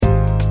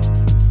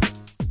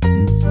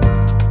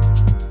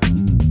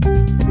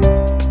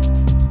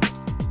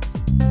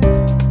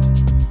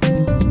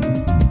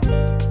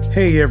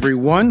Hey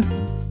everyone,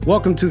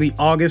 welcome to the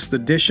August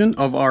edition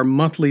of our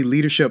monthly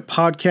leadership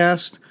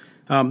podcast.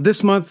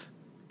 This month,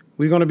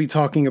 we're going to be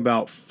talking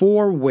about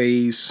 4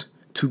 ways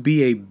to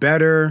be a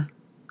better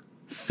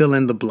fill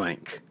in the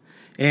blank.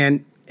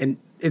 And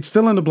it's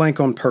fill in the blank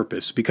on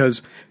purpose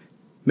because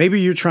maybe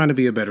you're trying to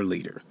be a better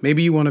leader.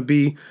 Maybe you want to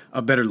be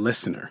a better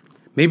listener.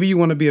 Maybe you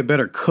want to be a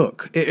better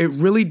cook. It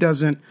really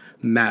doesn't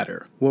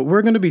matter. What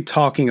we're going to be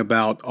talking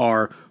about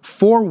are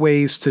 4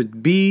 ways to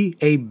be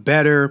a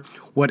better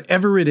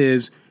whatever it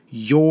is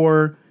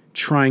you're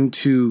trying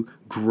to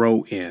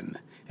grow in.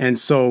 And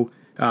so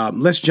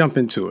let's jump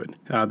into it.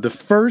 The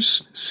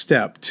first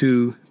step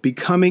to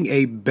becoming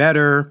a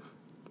better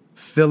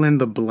fill in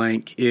the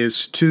blank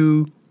is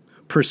to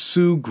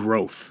pursue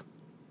growth.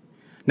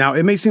 Now,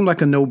 it may seem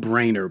like a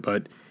no-brainer,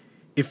 but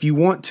if you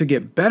want to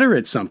get better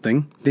at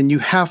something, then you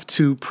have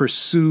to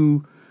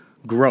pursue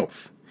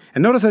growth.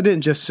 And notice I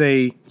didn't just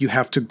say you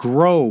have to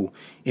grow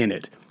in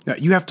it.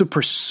 You have to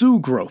pursue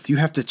growth. You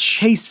have to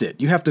chase it.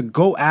 You have to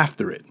go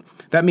after it.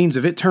 That means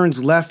if it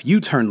turns left, you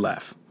turn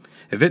left.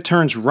 If it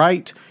turns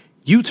right,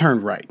 you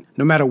turn right.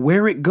 No matter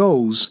where it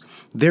goes,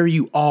 there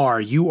you are.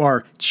 You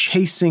are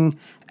chasing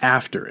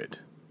after it.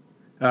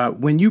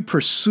 When you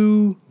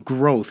pursue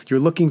growth, you're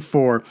looking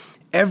for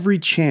every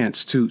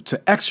chance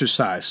to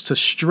exercise, to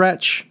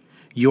stretch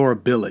your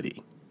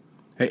ability.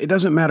 It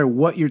doesn't matter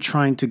what you're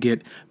trying to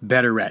get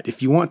better at.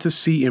 If you want to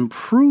see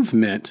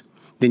improvement,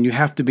 then you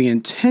have to be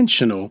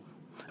intentional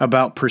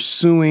about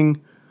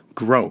pursuing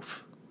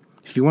growth.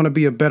 If you want to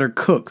be a better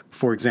cook,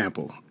 for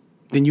example,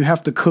 then you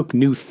have to cook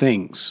new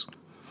things.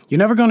 You're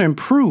never going to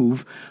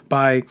improve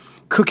by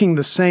cooking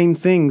the same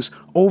things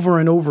over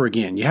and over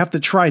again. You have to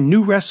try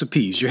new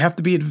recipes. You have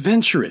to be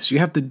adventurous. You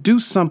have to do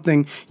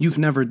something you've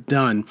never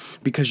done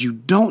because you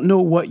don't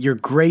know what you're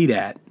great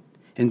at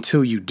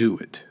until you do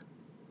it.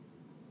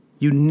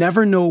 You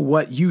never know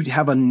what you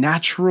have a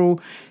natural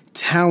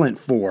talent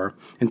for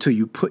until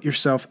you put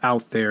yourself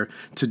out there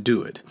to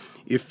do it.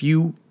 If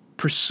you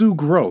pursue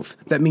growth,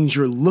 that means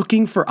you're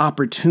looking for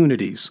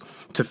opportunities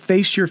to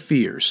face your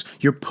fears.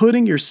 You're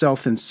putting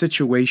yourself in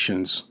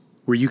situations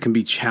where you can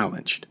be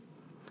challenged.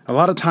 A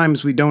lot of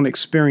times we don't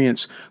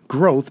experience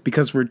growth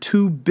because we're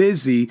too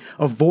busy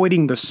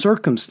avoiding the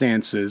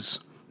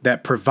circumstances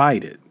that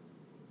provide it.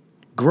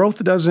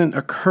 Growth doesn't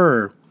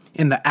occur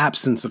in the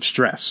absence of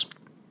stress.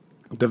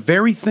 The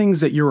very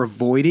things that you're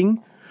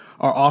avoiding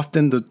are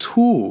often the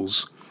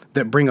tools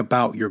that bring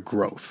about your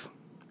growth.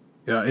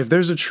 If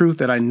there's a truth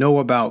that I know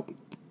about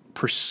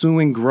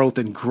pursuing growth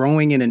and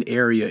growing in an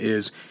area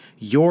is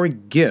your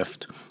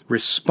gift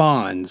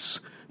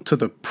responds to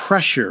the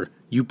pressure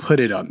you put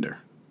it under.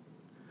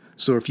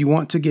 So if you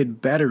want to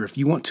get better, if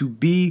you want to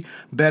be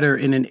better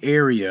in an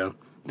area,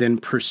 then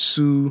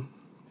pursue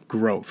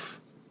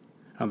growth.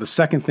 Now, the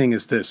second thing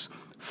is this: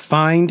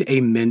 find a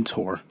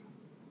mentor.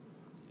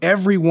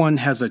 Everyone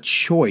has a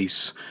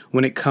choice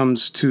when it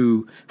comes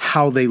to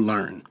how they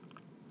learn.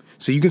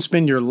 So you can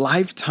spend your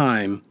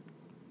lifetime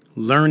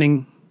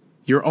learning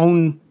your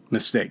own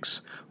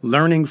mistakes,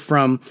 learning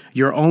from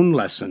your own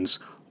lessons,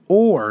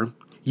 or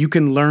you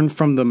can learn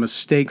from the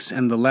mistakes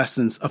and the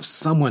lessons of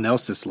someone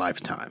else's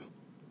lifetime.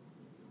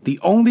 The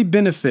only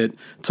benefit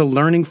to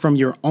learning from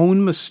your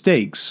own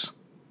mistakes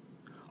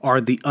are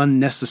the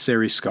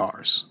unnecessary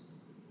scars.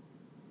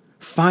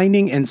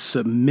 Finding and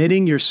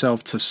submitting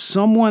yourself to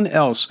someone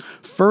else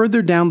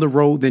further down the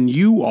road than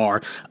you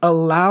are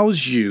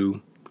allows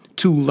you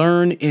to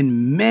learn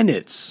in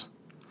minutes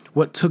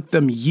what took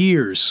them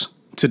years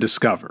to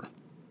discover.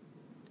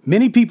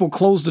 Many people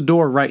close the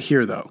door right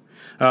here, though.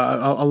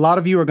 A lot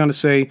of you are going to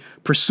say,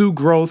 pursue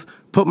growth,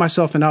 put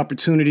myself in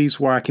opportunities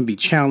where I can be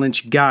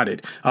challenged. Got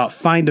it.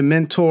 Find a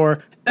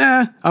mentor.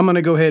 I'm going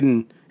to go ahead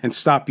and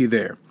stop you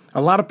there.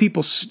 A lot of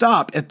people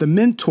stop at the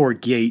mentor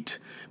gate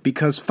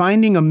because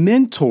finding a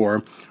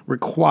mentor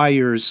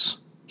requires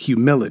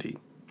humility.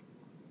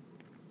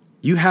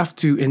 You have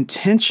to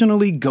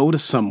intentionally go to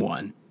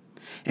someone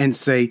and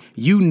say,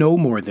 you know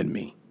more than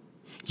me.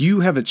 You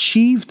have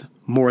achieved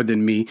more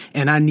than me,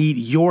 and I need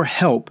your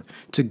help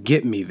to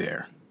get me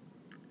there.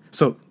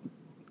 So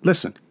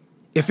listen,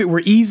 if it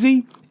were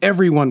easy,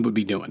 everyone would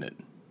be doing it.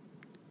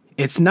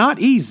 It's not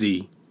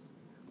easy,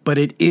 but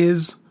it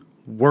is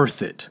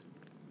worth it.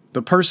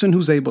 The person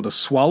who's able to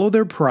swallow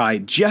their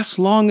pride just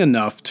long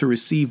enough to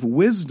receive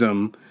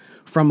wisdom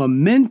from a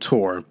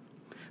mentor,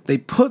 they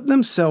put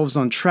themselves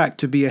on track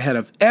to be ahead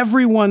of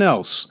everyone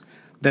else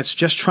that's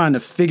just trying to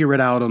figure it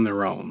out on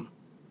their own.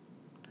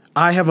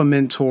 I have a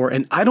mentor,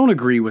 and I don't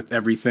agree with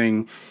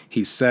everything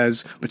he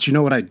says, but you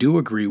know what I do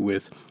agree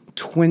with?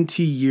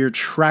 20-year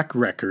track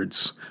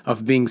records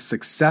of being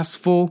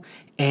successful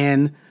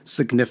and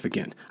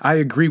significant. I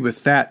agree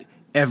with that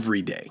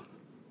every day.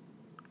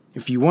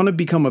 If you want to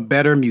become a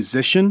better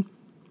musician,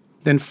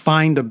 then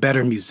find a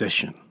better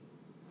musician.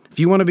 If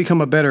you want to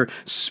become a better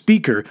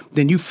speaker,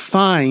 then you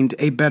find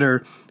a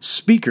better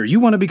speaker. You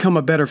want to become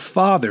a better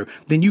father,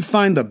 then you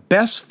find the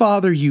best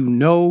father you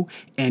know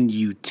and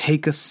you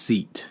take a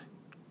seat.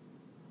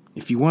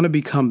 If you want to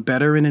become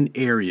better in an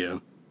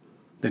area,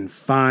 then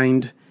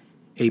find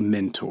a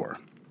mentor.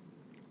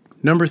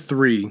 Number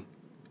 3,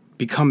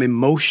 become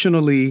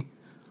emotionally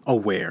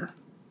aware.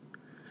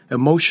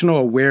 Emotional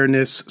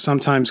awareness,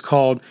 sometimes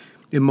called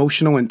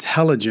emotional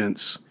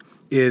intelligence,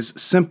 is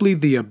simply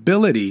the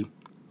ability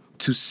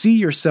to see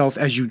yourself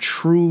as you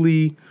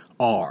truly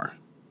are.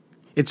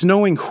 It's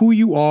knowing who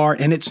you are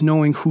and it's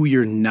knowing who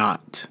you're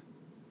not.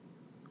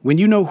 When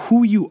you know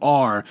who you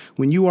are,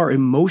 when you are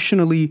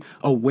emotionally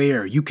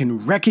aware, you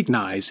can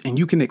recognize and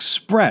you can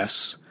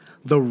express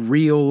the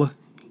real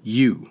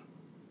you.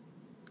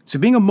 So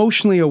being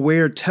emotionally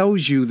aware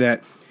tells you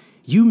that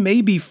you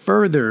may be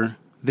further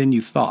than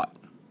you thought,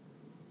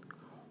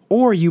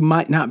 or you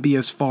might not be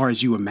as far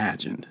as you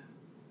imagined.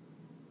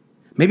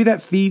 Maybe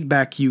that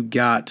feedback you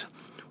got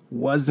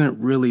wasn't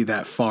really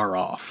that far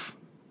off.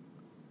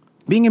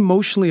 Being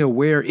emotionally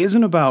aware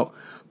isn't about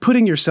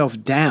putting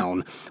yourself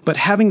down, but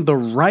having the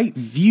right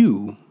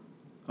view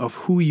of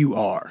who you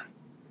are.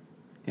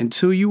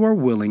 Until you are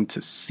willing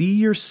to see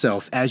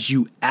yourself as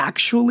you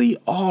actually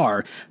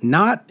are,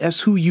 not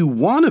as who you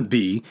want to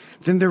be,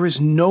 then there is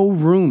no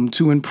room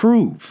to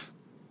improve.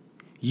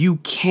 You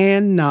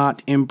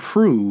cannot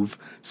improve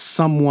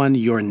someone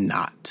you're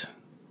not.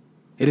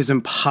 It is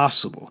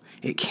impossible.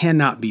 It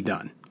cannot be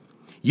done.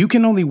 You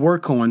can only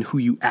work on who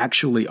you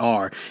actually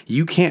are.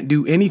 You can't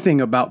do anything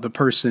about the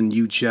person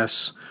you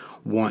just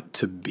want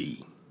to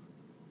be.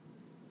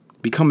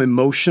 Become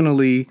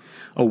emotionally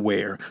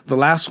aware. The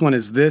last one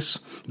is this: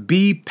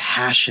 be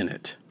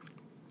passionate.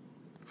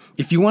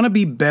 If you want to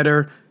be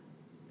better,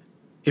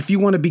 if you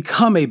want to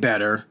become a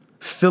better,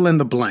 fill in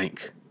the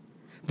blank,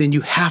 then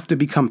you have to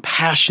become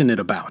passionate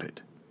about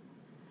it.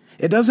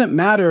 It doesn't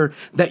matter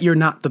that you're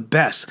not the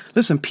best.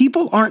 Listen,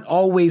 people aren't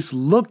always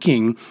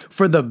looking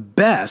for the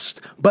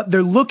best, but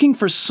they're looking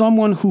for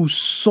someone who's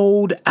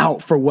sold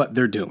out for what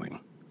they're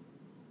doing.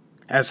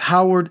 As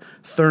Howard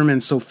Thurman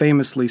so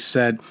famously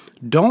said,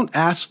 don't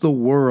ask the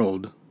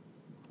world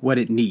what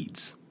it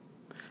needs.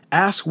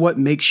 Ask what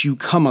makes you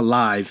come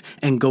alive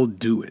and go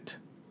do it.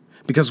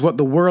 Because what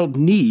the world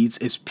needs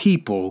is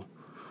people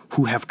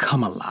who have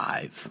come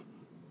alive.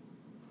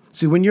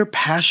 See, when you're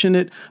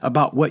passionate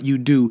about what you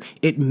do,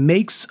 it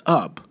makes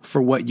up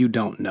for what you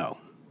don't know.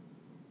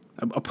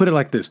 I'll put it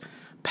like this: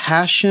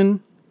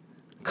 passion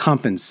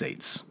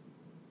compensates.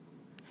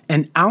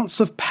 An ounce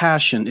of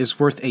passion is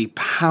worth a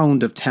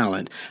pound of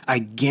talent. I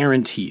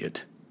guarantee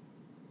it.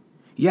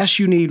 Yes,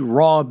 you need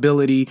raw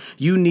ability,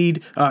 you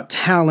need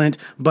talent,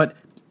 but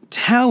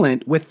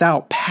talent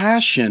without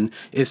passion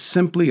is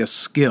simply a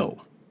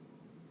skill.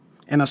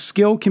 And a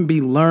skill can be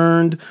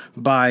learned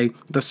by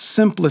the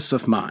simplest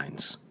of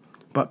minds.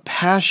 But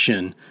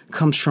passion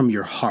comes from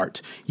your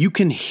heart. You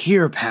can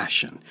hear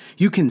passion.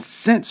 You can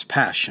sense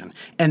passion.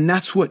 And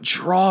that's what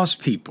draws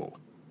people.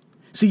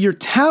 See, your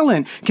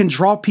talent can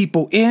draw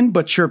people in,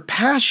 but your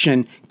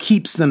passion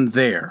keeps them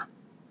there.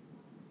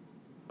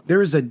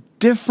 There is a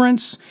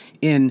difference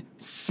in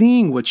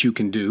seeing what you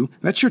can do.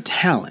 That's your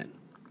talent.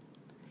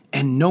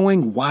 And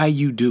knowing why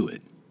you do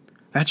it.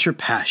 That's your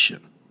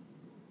passion.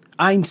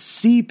 I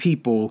see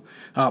people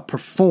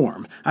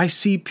perform. I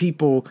see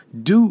people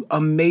do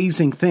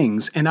amazing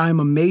things, and I'm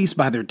amazed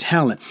by their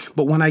talent.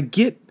 But when I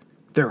get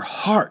their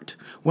heart,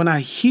 when I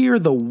hear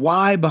the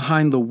why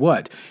behind the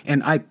what,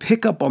 and I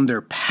pick up on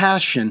their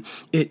passion,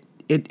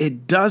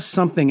 it does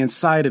something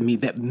inside of me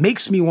that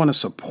makes me want to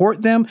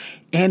support them,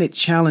 and it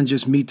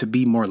challenges me to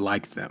be more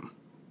like them.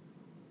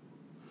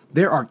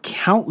 There are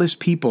countless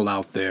people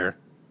out there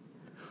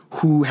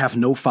who have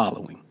no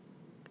following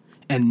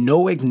and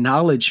no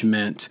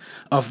acknowledgement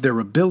of their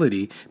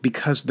ability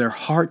because their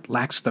heart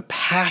lacks the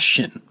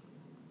passion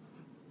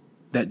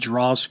that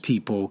draws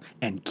people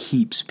and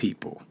keeps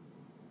people.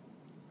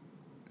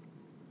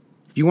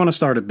 If you want to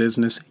start a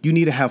business, you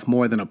need to have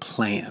more than a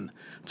plan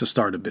to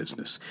start a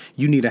business.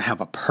 You need to have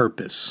a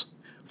purpose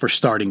for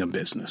starting a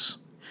business.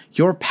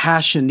 Your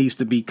passion needs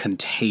to be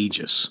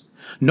contagious.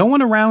 No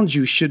one around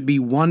you should be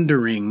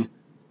wondering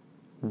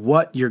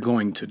what you're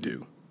going to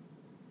do.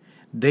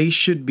 They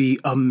should be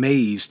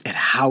amazed at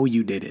how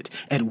you did it,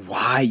 at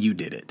why you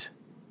did it.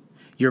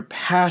 Your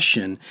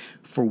passion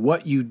for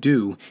what you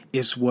do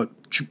is what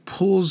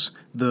pulls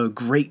the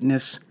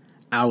greatness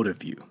out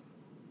of you.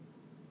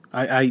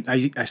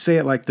 I say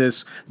it like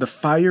this: the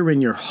fire in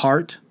your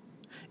heart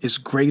is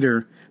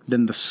greater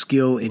than the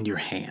skill in your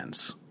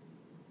hands.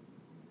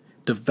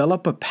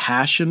 Develop a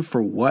passion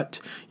for what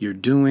you're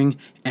doing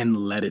and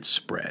let it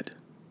spread.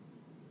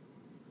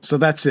 So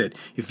that's it.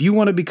 If you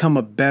want to become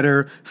a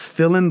better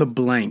fill in the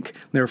blank,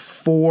 there are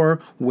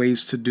 4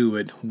 ways to do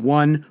it.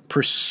 1,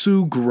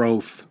 pursue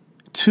growth.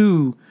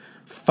 2,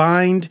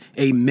 find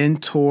a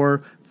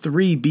mentor.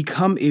 3,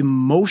 become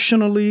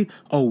emotionally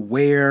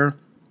aware.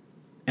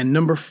 And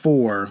number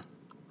 4,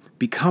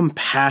 become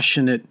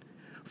passionate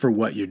for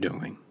what you're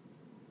doing.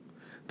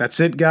 That's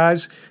it,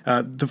 guys.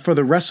 For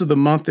the rest of the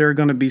month, there are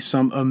going to be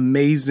some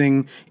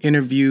amazing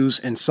interviews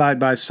and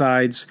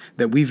side-by-sides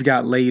that we've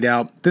got laid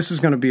out. This is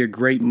going to be a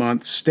great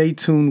month. Stay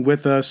tuned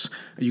with us.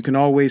 You can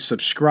always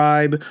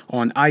subscribe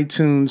on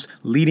iTunes,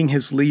 Leading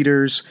His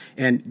Leaders,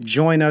 and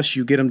join us.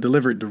 You get them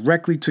delivered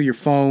directly to your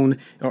phone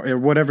or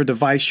whatever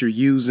device you're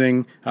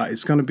using.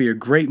 It's going to be a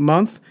great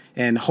month,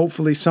 and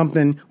hopefully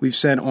something we've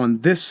said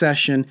on this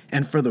session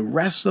and for the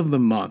rest of the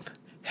month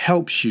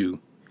helps you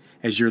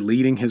as you're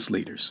leading His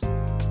leaders.